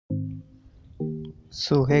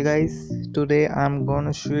So hey guys, today I'm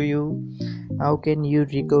gonna show you how can you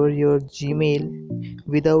recover your Gmail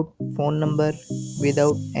without phone number,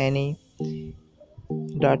 without any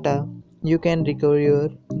data. You can recover your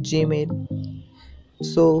Gmail.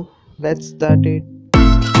 So let's start it.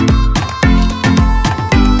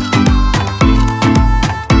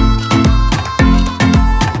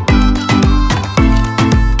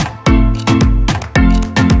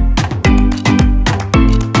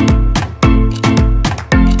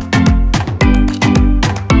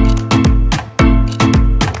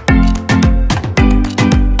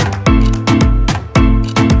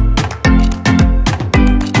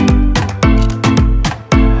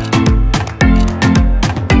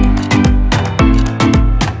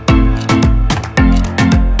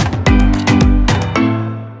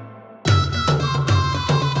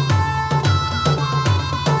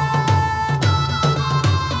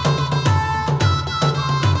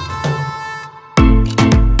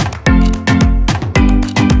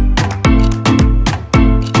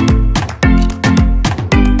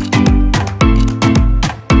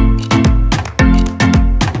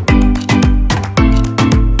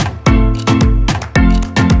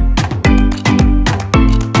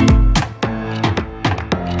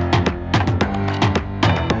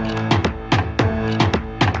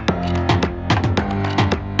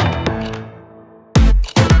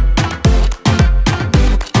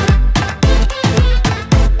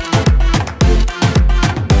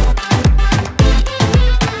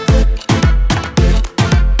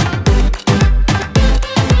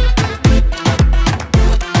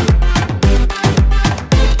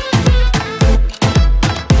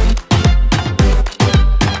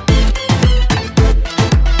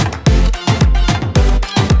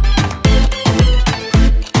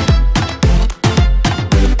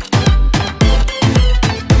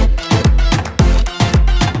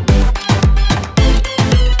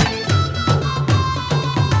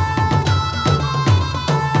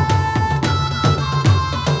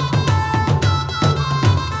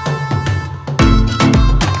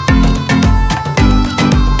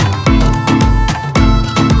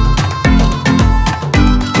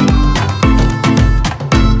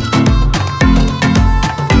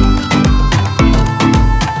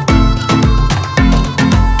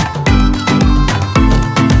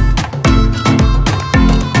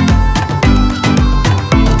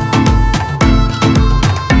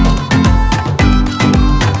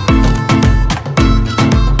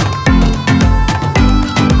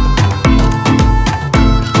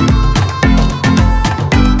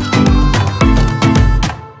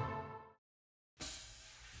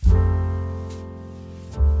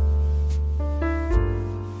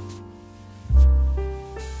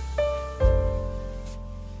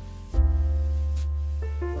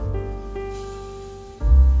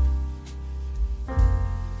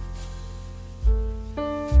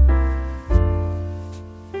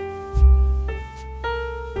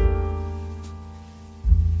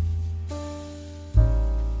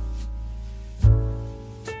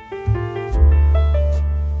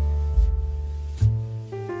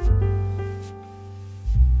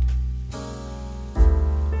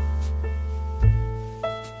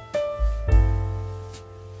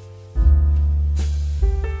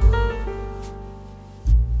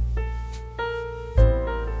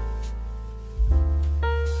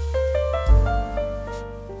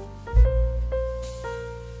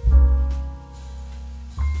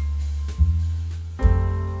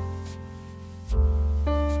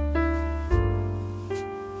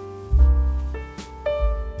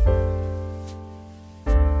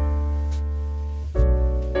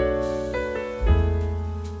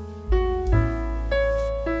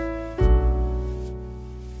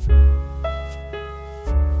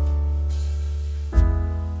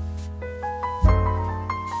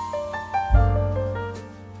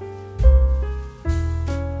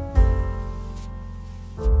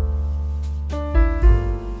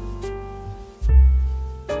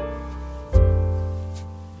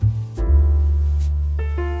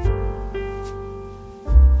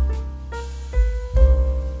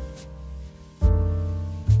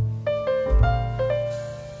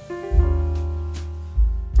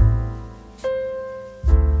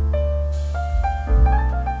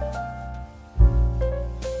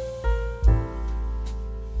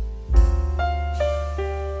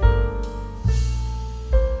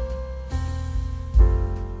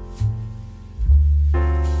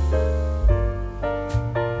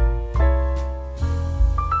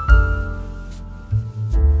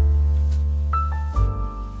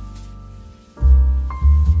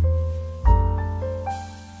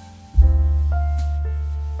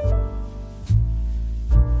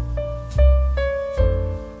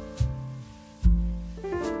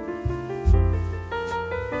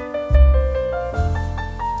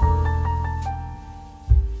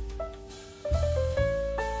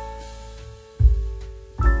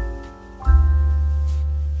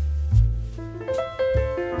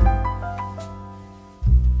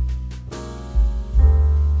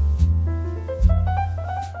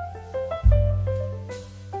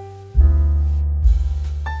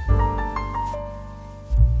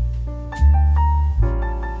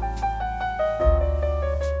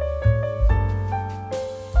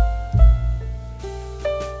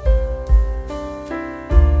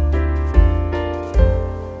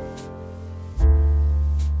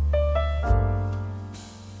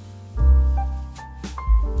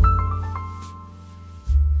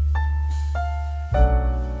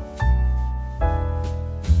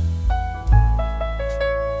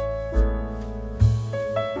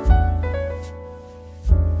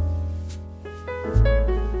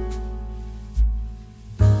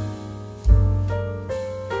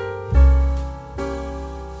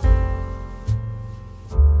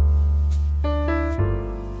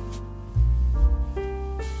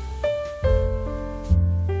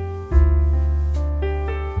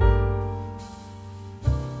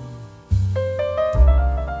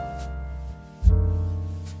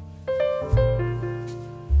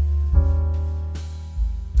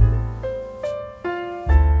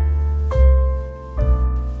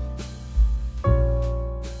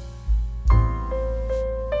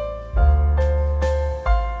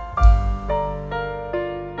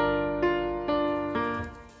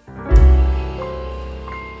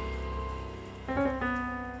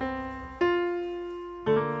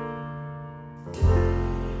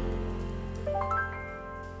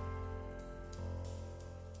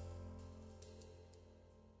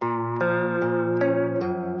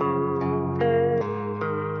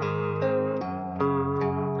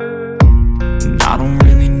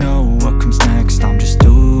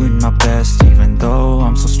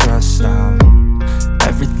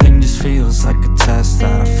 It's like a test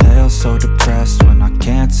that I fail, so depressed when I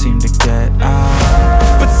can't seem to get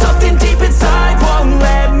out. But something deep inside won't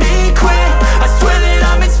let me quit. I swear that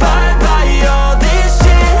I'm inspired by all this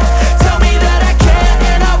shit. Tell me that I can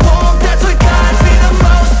and I won't, that's what guides me the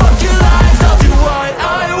most. Fuck your lies, I'll do what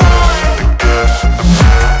I want.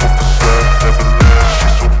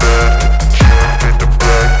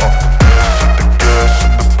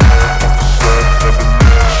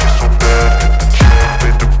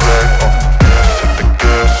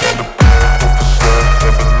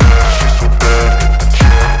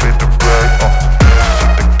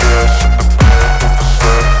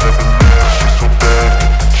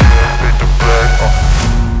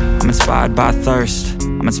 Inspired by thirst,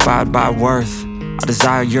 I'm inspired by worth. I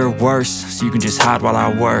desire your worst, so you can just hide while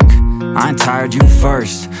I work. I ain't tired, you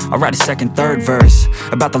first. I'll write a second, third verse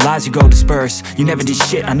about the lies you go disperse. You never did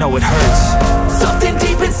shit, I know it hurts. Something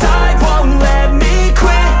deep inside won't let me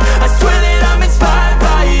quit. I swear that I'm inspired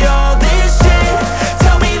by all this shit.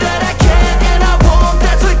 Tell me that I can and I won't,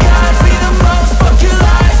 that's what guides me the most. Fuck your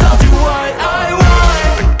lies, I'll do what I want.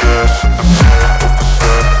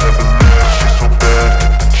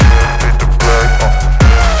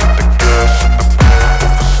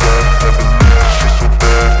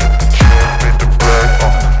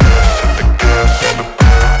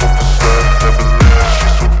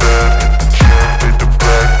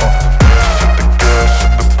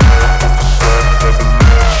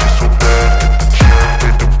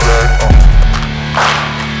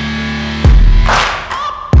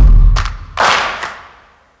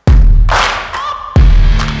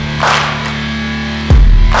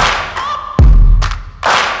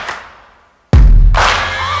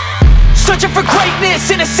 Searching for greatness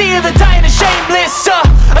in a sea of the dying and shameless,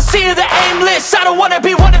 a sea of the aimless. I don't wanna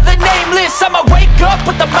be one of the nameless. I'ma wake up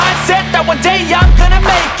with the mindset that one day I'm gonna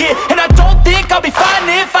make it. And I don't think I'll be fine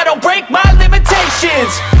if I don't break my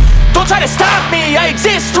limitations. Don't try to stop me, I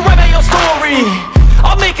exist to write my own story.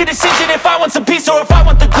 I'll make a decision if I want some peace or if I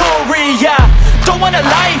want the glory. Yeah, don't want a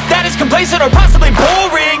life that is complacent or possibly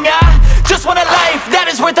boring. I just want a life that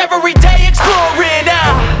is worth every day exploring.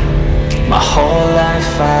 My whole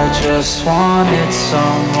life I just wanted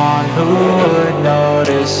someone who would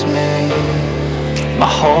notice me. My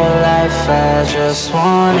whole life I just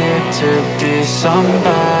wanted to be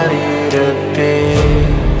somebody to be.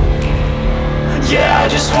 Yeah, I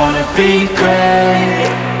just wanna be great.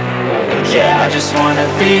 Yeah, I just wanna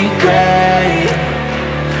be great.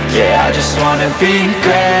 Yeah, I just wanna be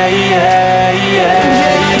great. Yeah, yeah,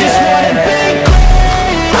 yeah, I just wanna be great.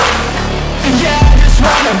 Yeah, I just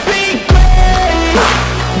wanna be great.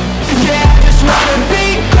 Yeah, I just wanna be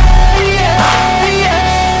great. Yeah, yeah,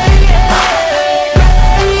 yeah.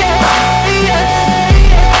 Yeah, yeah, yeah.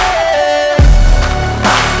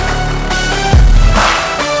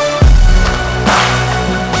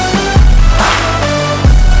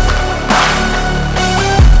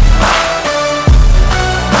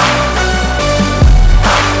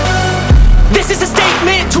 This is a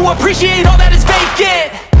statement to appreciate all that is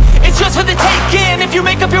vacant. It's just for the taking. If you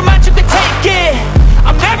make up your mind, you can take it.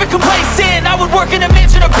 I'm never complacent. I would work in a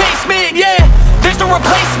mansion or basement. Yeah, there's no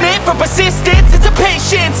replacement for persistence. It's a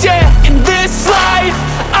patience. Yeah, in this life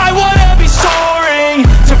I wanna be soaring,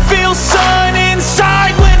 to feel sun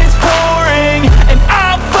inside when it's pouring. And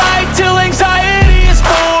I'll fight till anxiety is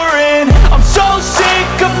foreign. I'm so sick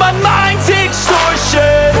of my mind's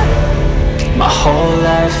extortion. My whole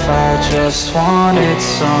life I just wanted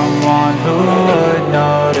someone who would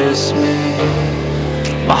notice me.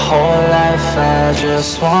 My whole life I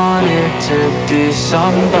just wanted to be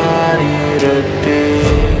somebody to be.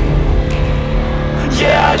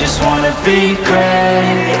 Yeah, I just wanna be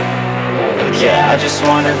great. Yeah, I just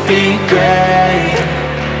wanna be great.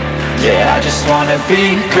 Yeah, I just wanna be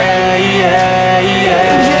great. Yeah, yeah,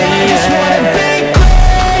 yeah, I just wanna